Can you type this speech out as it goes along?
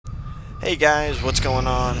Hey guys, what's going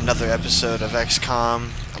on? Another episode of Xcom.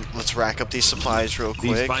 Let's rack up these supplies real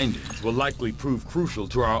quick. These findings will likely prove crucial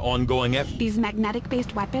to our ongoing effort. These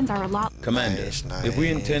magnetic-based weapons are a lot... Commander, Nice. if we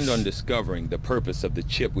intend on discovering the purpose of the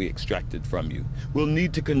chip we extracted from you, we'll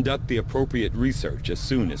need to conduct the appropriate research as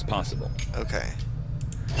soon as possible. Okay.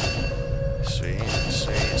 Sweet,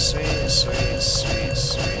 sweet, sweet, sweet, sweet,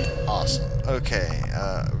 sweet. Awesome. Okay,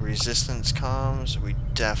 resistance comms, we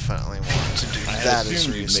definitely want to do that as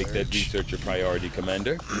assumed you'd research. make that research a priority,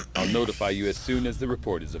 Commander. I'll notify you as soon as the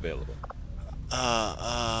report is available.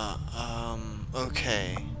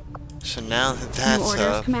 Okay. So now that that's New orders,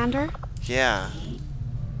 up... Commander? Yeah.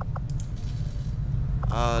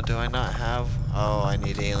 Do I not have... Oh, I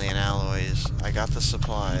need alien alloys. I got the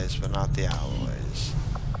supplies, but not the alloys.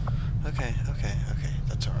 Okay, okay, okay.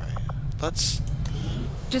 That's alright. Let's...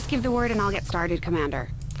 Just give the word and I'll get started, Commander.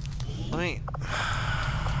 Let me...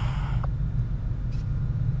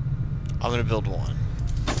 I'm gonna build one.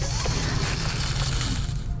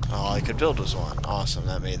 All I could build was one. Awesome,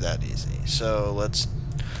 that made that easy. So, let's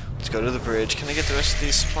go to the bridge. Can I get the rest of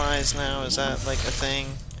these supplies now? Is that, like, a thing?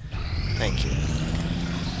 Thank you.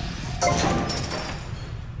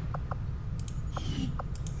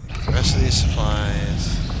 The rest of these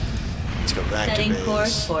supplies... Let's go back to base. Setting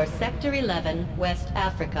course for Sector 11, West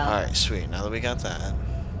Africa. Alright, sweet. Now that we got that.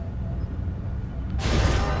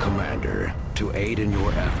 Commander, to aid in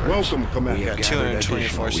your efforts, Welcome, Commander. we have Got gathered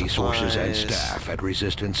 224 additional resources and supplies. staff at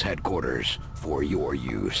Resistance headquarters for your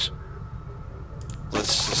use.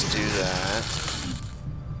 Let's just do that.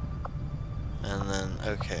 And then,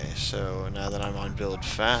 okay, so now that I'm on build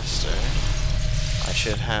faster, I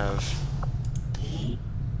should have...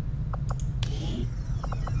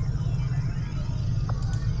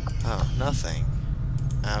 Oh, nothing.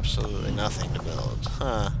 Absolutely nothing to build.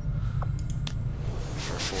 Huh.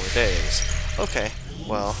 For 4 days. Okay,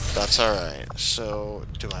 well, that's alright. So,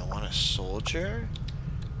 do I want a soldier?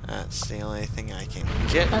 That's the only thing I can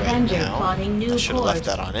get right Avenger now. plotting new I should have left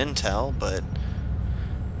course. that on Intel, but...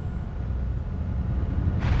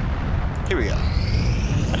 Here we go.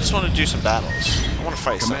 I just want to do some battles. I want to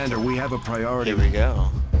fight Commander, something. we have a priority. Here we go.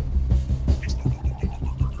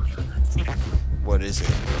 What is it?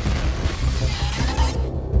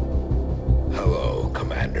 Hello,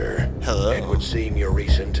 Commander. Hello. It would seem your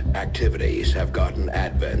recent activities have gotten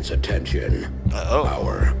Advent's attention. Uh-oh.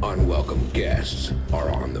 Our unwelcome guests are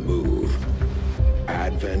on the move.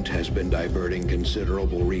 Advent has been diverting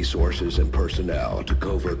considerable resources and personnel to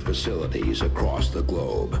covert facilities across the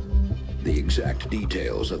globe. The exact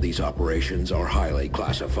details of these operations are highly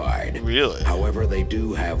classified. Really? However, they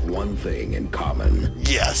do have one thing in common.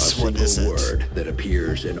 Yes, A what is single it? word that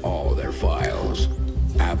appears in all their files.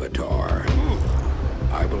 Avatar.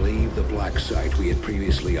 I believe the black site we had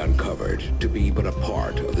previously uncovered to be but a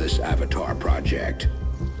part of this Avatar project.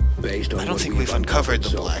 Based on I don't what think we've we've uncovered the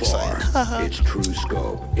so black far, site. its true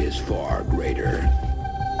scope is far greater.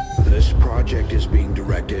 This project is being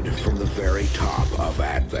directed from the very top of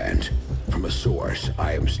Advent, from a source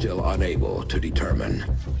I am still unable to determine.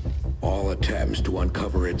 All attempts to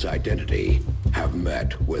uncover its identity have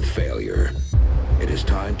met with failure. It is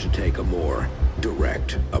time to take a more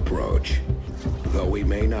direct approach. Though we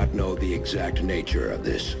may not know the exact nature of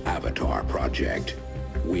this Avatar project,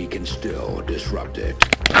 we can still disrupt it.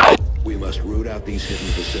 We must root out these hidden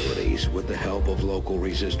facilities with the help of local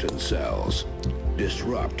resistance cells,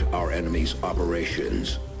 disrupt our enemy's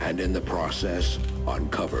operations, and in the process,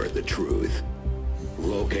 uncover the truth.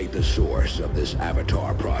 Locate the source of this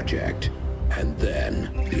Avatar project, and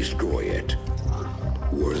then destroy it.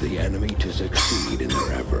 Were the enemy to succeed in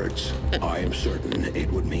their efforts, I am certain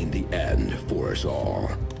it would mean the end for us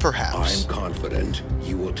all. Perhaps. I am confident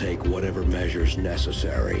you will take whatever measures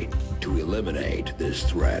necessary to eliminate this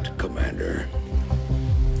threat, Commander.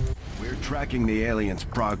 We're tracking the aliens'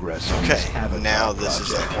 progress on Okay, this Avatar now this is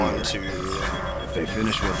the project one, here. two... If they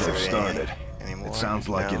finish what they've three. started, Any more? it sounds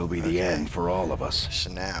like No? it'll be the Okay. end for all of us.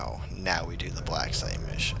 So now we do the black site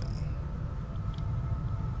mission.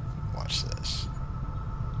 Watch this.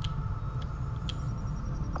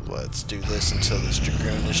 Let's do this until this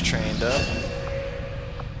Dragoon is trained up.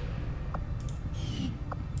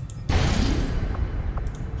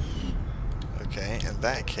 Okay, in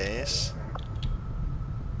that case...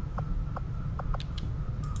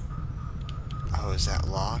 Oh, is that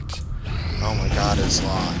locked? Oh my god, it's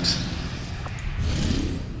locked.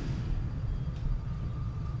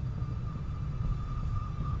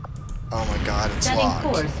 Oh my god, it's Setting locked.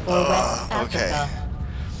 course for West okay. Africa.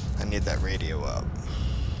 I need that radio up.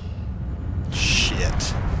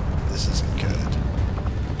 Shit. This isn't good.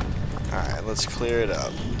 Alright, let's clear it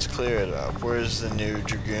up. Let's clear it up. Where's the new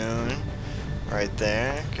Dragoon? Right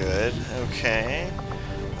there. Good. Okay.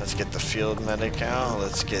 Let's get the field medic out.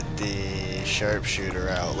 Let's get the sharpshooter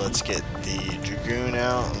out. Let's get the Dragoon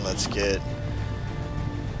out. And let's get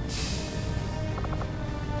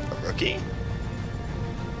a rookie?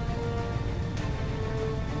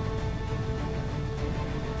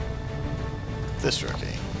 This rookie.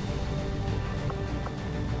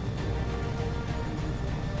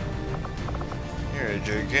 You're a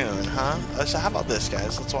Dragoon, huh? So how about this,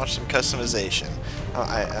 guys? Let's watch some customization. Oh,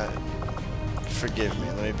 forgive me,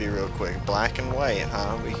 let me be real quick. Black and white,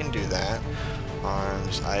 huh? We can do that.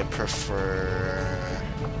 Arms, I prefer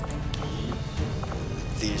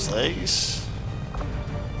these legs.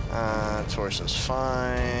 Torso's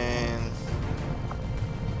fine.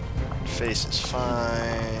 Face is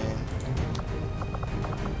fine.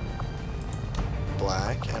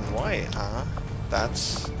 Black and white, huh?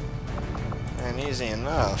 That's easy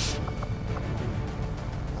enough.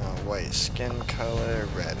 White skin color,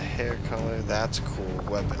 red hair color, that's cool.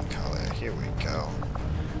 Weapon color, here we go.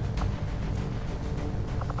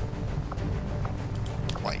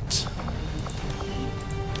 White.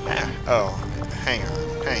 Ah, oh, hang on.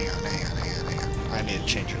 I need to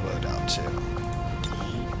change your loadout too.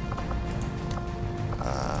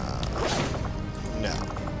 No.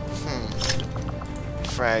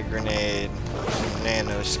 Frag grenade,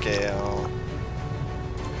 nanoscale.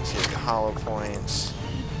 Let's get hollow points.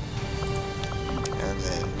 And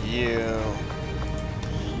then you.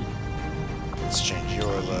 Let's change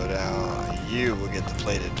your loadout. You will get the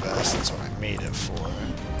plated vest. That's what I made it for.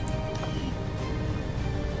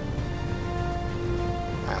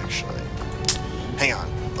 Actually. Hang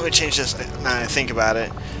on. Let me change this. Now I think about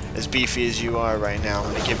it. As beefy as you are right now,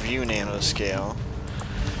 I'm going to give you nanoscale.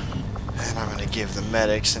 And I'm going to give the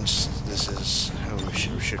medic, since this is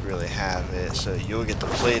who should really have it. So you'll get the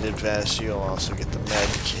plated vest, you'll also get the med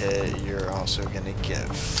kit, you're also going to get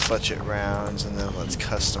fletchet rounds, and then let's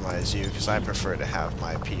customize you, because I prefer to have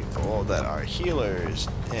my people that are healers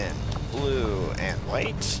in blue and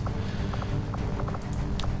white.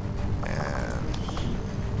 And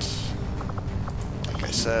like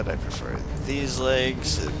I said, I prefer these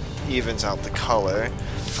legs. It evens out the color.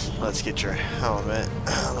 Let's get your helmet.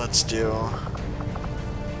 Let's do...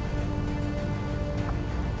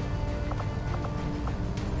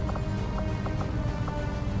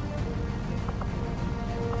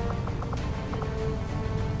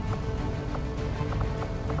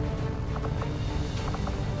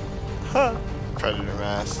 Huh. Predator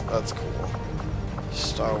mask. That's cool.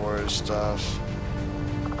 Star Wars stuff.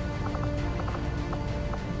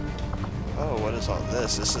 Oh, what is all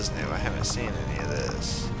this? This is new. I haven't seen any of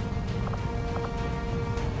this.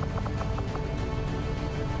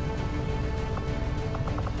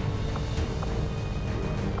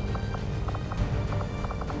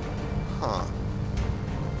 Huh.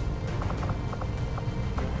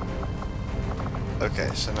 Okay,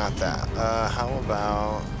 so not that. How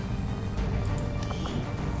about...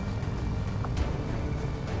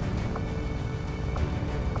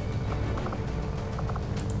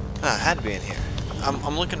 Ah, it had to be in here.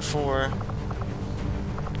 I'm looking for...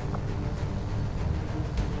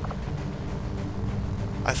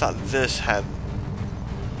 I thought this had...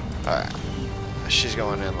 Alright. She's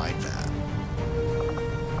going in like that.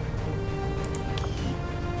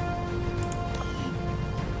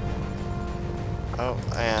 Oh,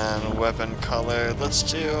 and weapon color. Let's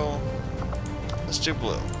do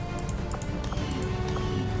blue.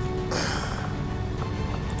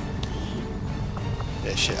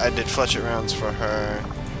 Yeah, I did fletchet rounds for her.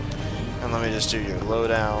 And let me just do your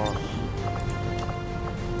loadout.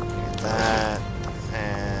 Give you that.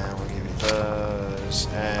 And we'll give you those.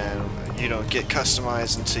 And you don't get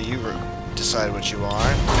customized until you decide what you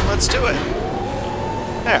are. Let's do it!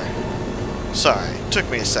 There. Sorry, took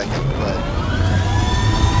me a second, but...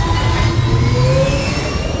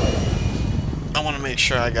 I want to make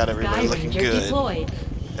sure I got everybody looking good. Deployed.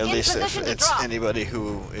 At least if it's anybody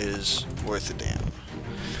who is worth a damn.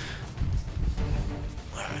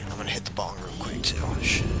 Alright, I'm gonna hit the bong real quick too.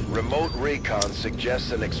 Shit. Remote recon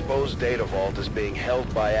suggests an exposed data vault is being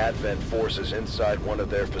held by Advent forces inside one of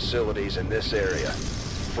their facilities in this area.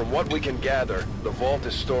 From what we can gather, the vault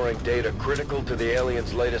is storing data critical to the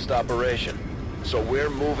aliens' latest operation, so we're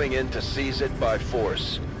moving in to seize it by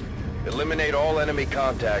force. Eliminate all enemy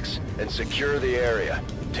contacts and secure the area.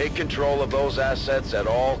 Take control of those assets at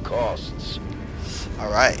all costs.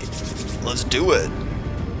 Alright, let's do it.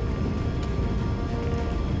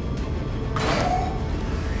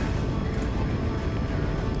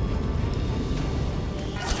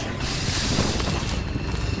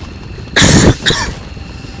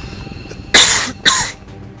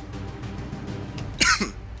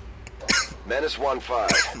 Menace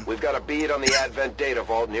 1-5. We've got a bead on the Advent data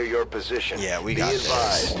vault near your position. Yeah, we got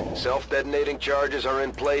this. Be advised, self-detonating charges are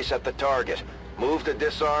in place at the target. Move to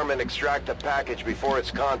disarm and extract the package before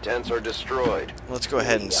its contents are destroyed. Let's go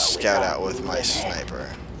ahead and scout out with my sniper.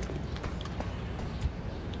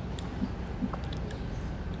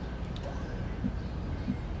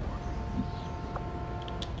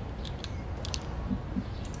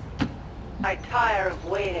 I tire of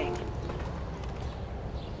waiting.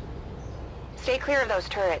 Stay clear of those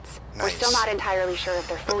turrets. We're Nice. still not entirely sure if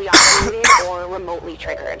they're fully automated or remotely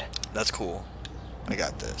triggered. That's cool. I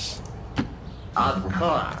got this. Of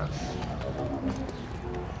course.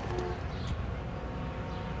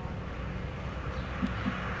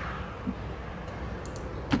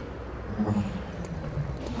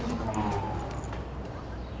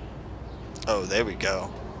 Oh, there we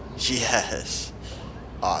go. Yes.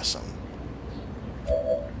 Awesome.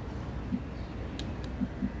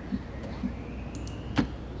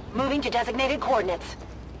 Moving to designated coordinates.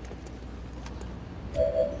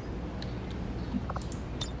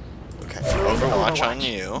 Okay, Overwatch on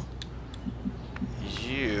you.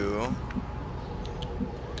 You...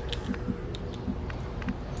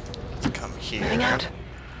 come here. Moving out.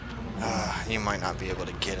 You might not be able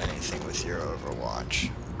to get anything with your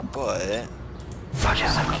Overwatch, but... Roger,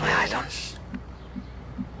 I've got my eyes on.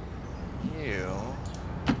 You...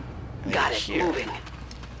 Got it, here. moving.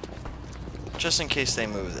 Just in case they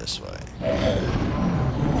move this way.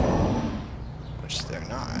 Which they're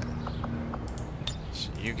not. So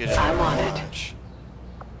you get an I'm on it. Overwatch.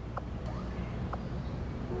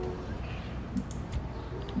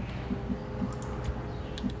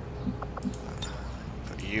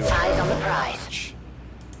 Put you Eyes on the Overwatch.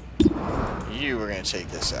 prize. You were gonna take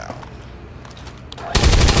this out.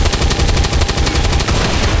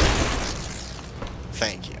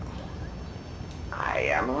 Thank you. I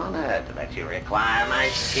am honored that you require my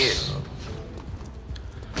skill.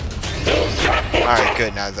 Alright,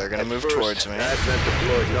 good. Now they're gonna move First, towards me. Advent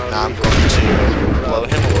deployed Now I'm non-lethal going to blow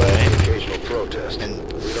him away occasional protest. and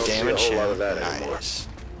We don't damage see a whole lot him. of that anymore. Nice.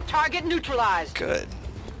 Target neutralized. Good.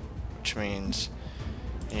 Which means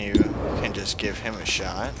you can just give him a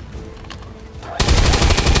shot.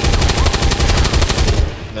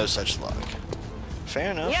 No such luck.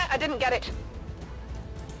 Fair enough. Yeah, I didn't get it.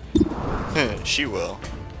 She will.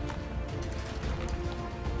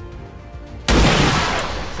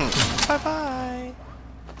 Bye-bye.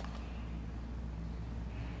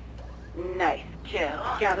 Nice kill.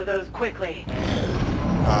 Gather those quickly.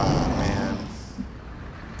 Aw, man.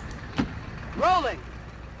 Rolling.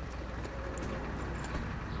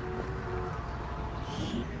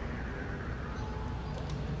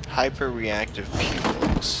 Hyper-reactive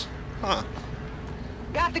pupils. Huh.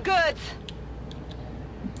 Got the goods.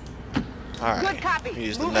 Alright. Good copy.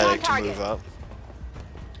 Use the Moving on medic to target. move up.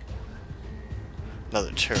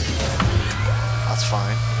 Another turret. That's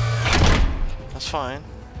fine. That's fine.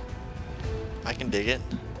 I can dig it.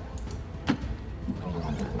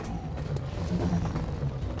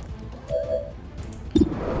 You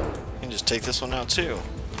can just take this one out too.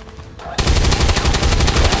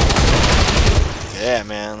 Yeah,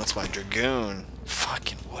 man, that's my Dragoon.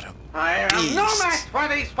 Fucking what a I am beast. no match for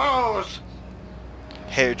these foes!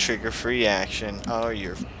 Hair trigger free action. Oh,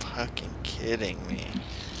 you're fucking kidding me.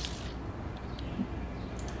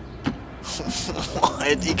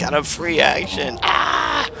 What? He got a free action.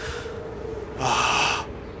 Ah! Oh,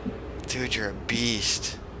 dude, you're a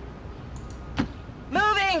beast.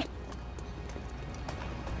 Moving.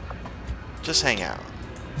 Just hang out.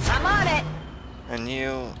 I'm on it. And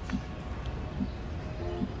you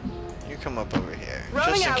come up over here.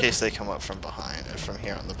 Rolling Just in out. case they come up from behind or from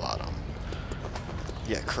here on the bottom.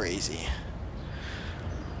 Yeah, crazy.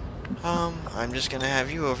 I'm just gonna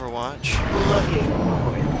have you Overwatch. Looking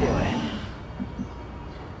forward to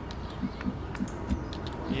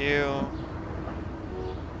it. You.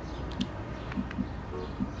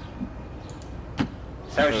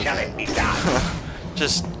 So shall it be done.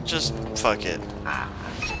 just fuck it.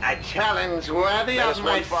 A challenge worthy Menace of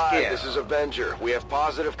my 1-5, skill. this is Avenger. We have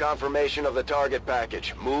positive confirmation of the target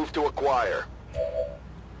package. Move to acquire.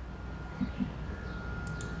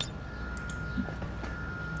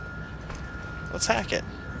 Let's hack it.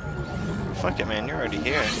 Fuck it, man. You're already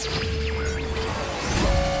here.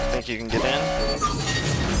 Think you can get in?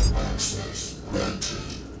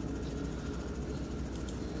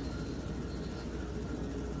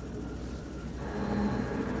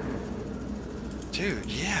 Dude,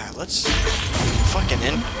 yeah, let's fucking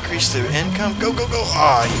increase the income. Go, go, go.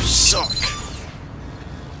 Aw, you suck.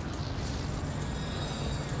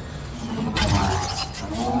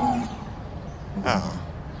 Oh.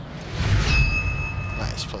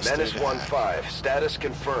 Nice. Plus Menace 3 to hack. 1-5, status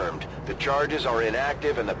confirmed. The charges are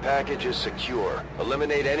inactive and the package is secure.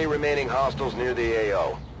 Eliminate any remaining hostiles near the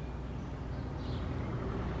AO.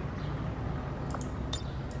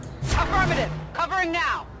 Affirmative. Covering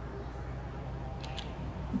now.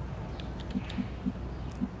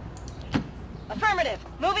 Affirmative.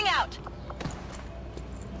 Moving out.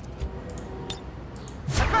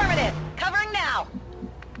 Affirmative. Covering now.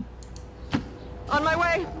 On my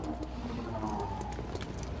way.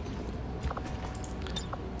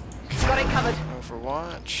 Got it covered.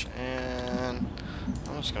 Overwatch, and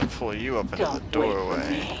I'm just gonna pull you up into the Don't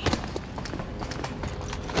doorway.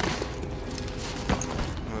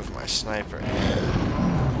 Move my sniper in.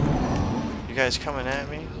 You guys coming at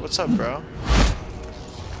me? What's up, bro?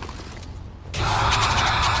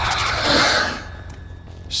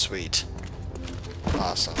 Sweet.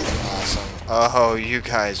 Awesome, awesome. Oh, you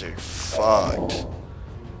guys are fucked.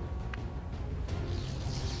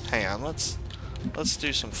 Hang on, let's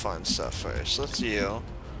do some fun stuff first. Let's you.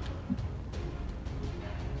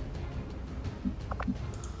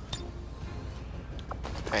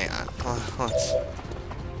 Hang on.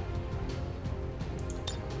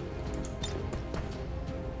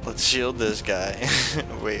 Let's shield this guy.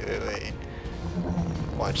 wait.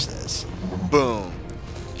 Watch this. Boom.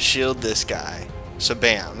 Shield this guy. So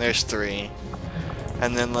bam, there's 3.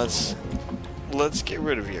 And then let's get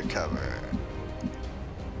rid of your cover.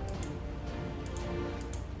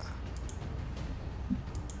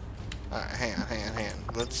 Alright, hang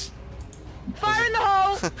on. Let's Fire in the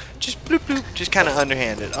hole. just bloop bloop. Just kinda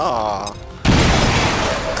underhanded. Aww.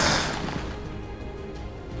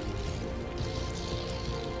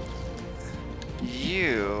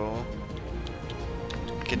 You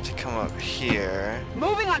get to come up here.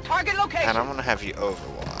 Moving on target location. And I'm gonna have you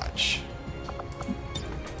overwatch.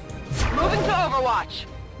 Moving to Overwatch.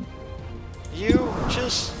 You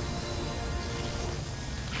just...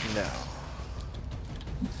 No.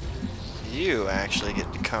 You actually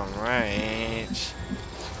get to come right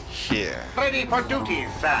here. Ready for duty,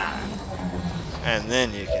 sir. And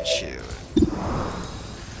then you can shoot.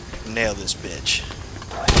 Nail this bitch.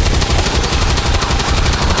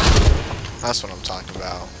 That's what I'm talking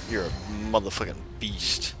about. You're a motherfucking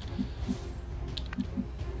beast.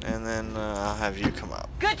 And then I'll have you come up.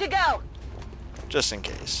 Good to go. Just in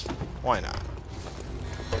case. Why not?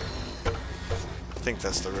 I think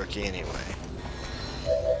that's the rookie anyway.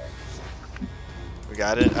 We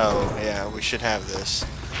got it? Oh, yeah, we should have this.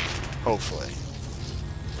 Hopefully.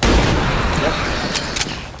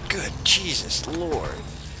 Yep. Good Jesus Lord.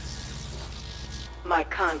 My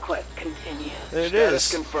conquest continues. There it Status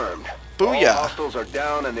is. confirmed. Booyah. All hostiles are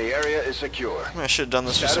down and the area is secure. I should have done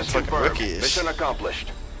this with some Status fucking confirmed. rookies. Mission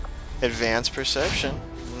accomplished. Advanced perception.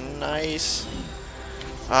 Nice.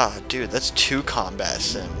 Ah, dude, that's 2 combat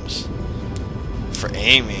sims. For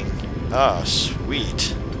aiming. Oh,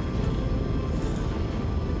 sweet.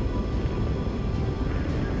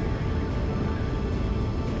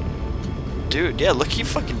 Dude, yeah, look, he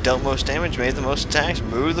fucking dealt most damage, made the most attacks,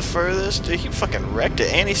 moved the furthest. Dude, he fucking wrecked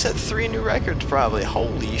it. And he set 3 new records, probably.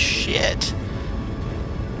 Holy shit.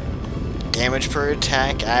 Damage per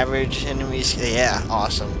attack, average enemies. Yeah,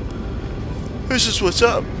 awesome. This is what's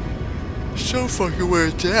up. So fucking where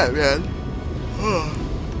it's at, man.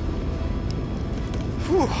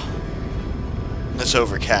 Whew. It's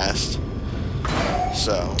overcast.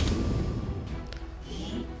 So,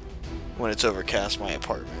 when it's overcast, my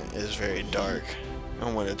apartment is very dark.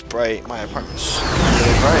 And when it's bright, my apartment's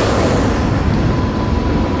really bright.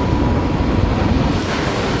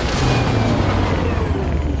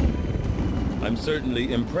 I'm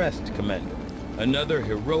certainly impressed, Commander. Another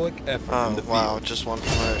heroic effort in the Oh, wow, field. just 1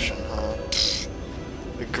 promotion, huh?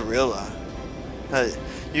 The gorilla.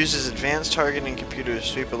 Uses advanced targeting computer to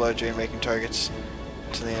sweep a large area, making targets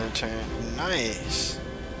to the end of turn. Nice.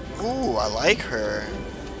 Ooh, I like her.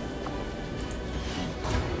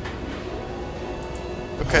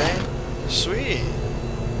 Okay, sweet.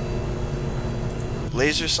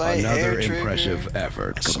 Laser sight, Another air trigger, impressive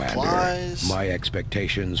effort, Commander. supplies. My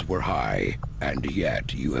expectations were high, and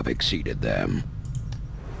yet you have exceeded them.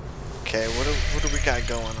 Okay, what do we got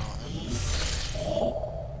going on?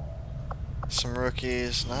 Some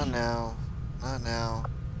rookies, not now, not now.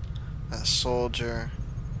 That soldier,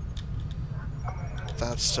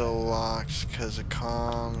 that's still locked because of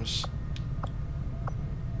comms.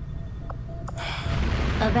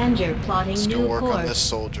 Avenger plotting Let's go new work on this course.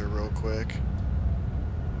 soldier real quick.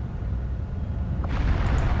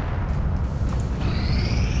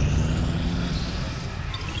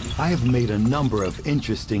 I have made a number of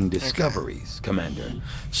interesting discoveries, Commander.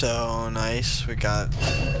 So nice, we got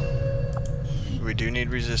We do need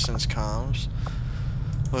resistance comms.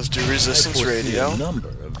 Let's do I resistance foresee radio. a number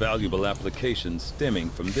of valuable applications stemming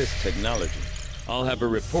from this technology. I'll have a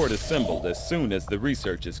report assembled as soon as the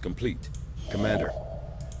research is complete. Commander,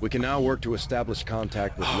 we can now work to establish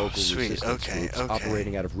contact with local sweet. resistance Okay, groups okay.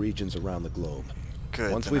 operating out of regions around the globe.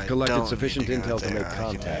 Good. Once then we've I collected don't sufficient need to go intel to there. make I can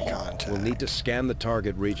contact, we'll need to scan the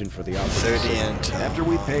target region for the 30 operative intel. After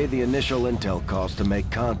we pay the initial intel cost to make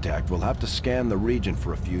contact, we'll have to scan the region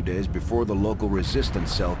for a few days before the local resistance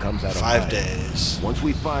cell comes out of 5 hiding. days. Once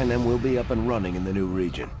we find them, we'll be up and running in the new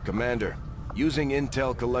region. Commander, using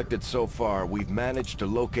intel collected so far, we've managed to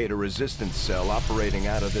locate a resistance cell operating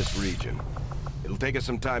out of this region. It'll take us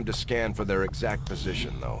some time to scan for their exact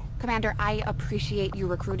position, though. Commander, I appreciate you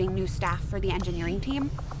recruiting new staff for the engineering team,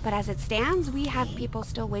 but as it stands, we have people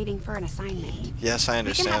still waiting for an assignment. Yes, I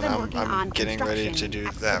We can have understand. them working I'm on getting ready to do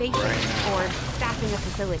that excavation, right now. or staffing a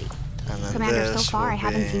facility. And then Commander, so this far I will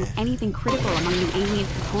haven't seen be anything critical among the alien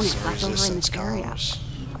components some left over in resistance this area. comms.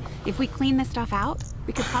 If we clean this stuff out,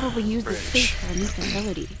 we could probably use this Bridge. space for a new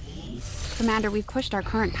facility. Commander, we've pushed our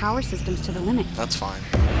current power systems to the limit. That's fine.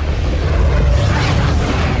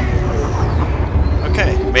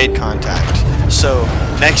 Okay, made contact. So,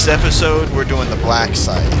 next episode, we're doing the black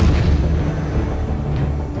site.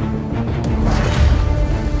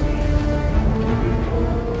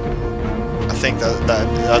 I think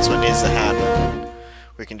that's what needs to happen.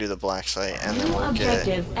 We can do the black site, and then New we'll get...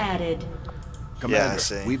 objective added. Commander, I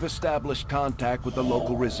see. we've established contact with the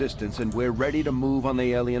local resistance, and we're ready to move on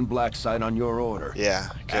the alien black site on your order. Yeah,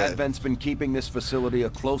 good. Advent's been keeping this facility a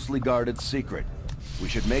closely guarded secret. We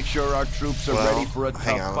should make sure our troops are Well, ready for a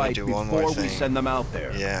hang tough on, let me fight do one more before we thing. send them out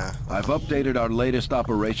there. Yeah. I've updated our latest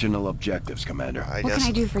operational objectives, Commander. I What guess... can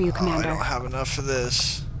I do for you, Oh, I Commander? don't have enough for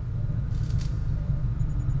this.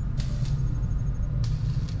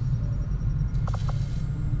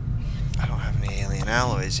 I don't have any alien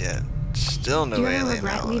alloys yet. Still no Do you ever alien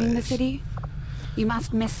regret alloys. leaving the city? You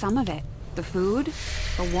must miss some of it. The food,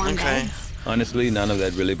 the warm Okay. beds. Honestly, none of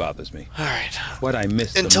that really bothers me. Alright. What I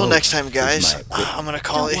miss the Until most next time, is guys. my equipment. I'm gonna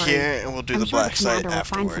call Don't it worry. here, and we'll do I'm the sure black site Commander will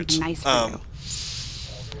find afterwards. something nice for you.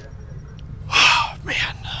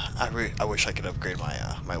 Man, I wish I could upgrade my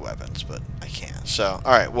my weapons, but I can't. So,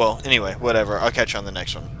 alright. Well, anyway, whatever. I'll catch you on the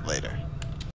next one later.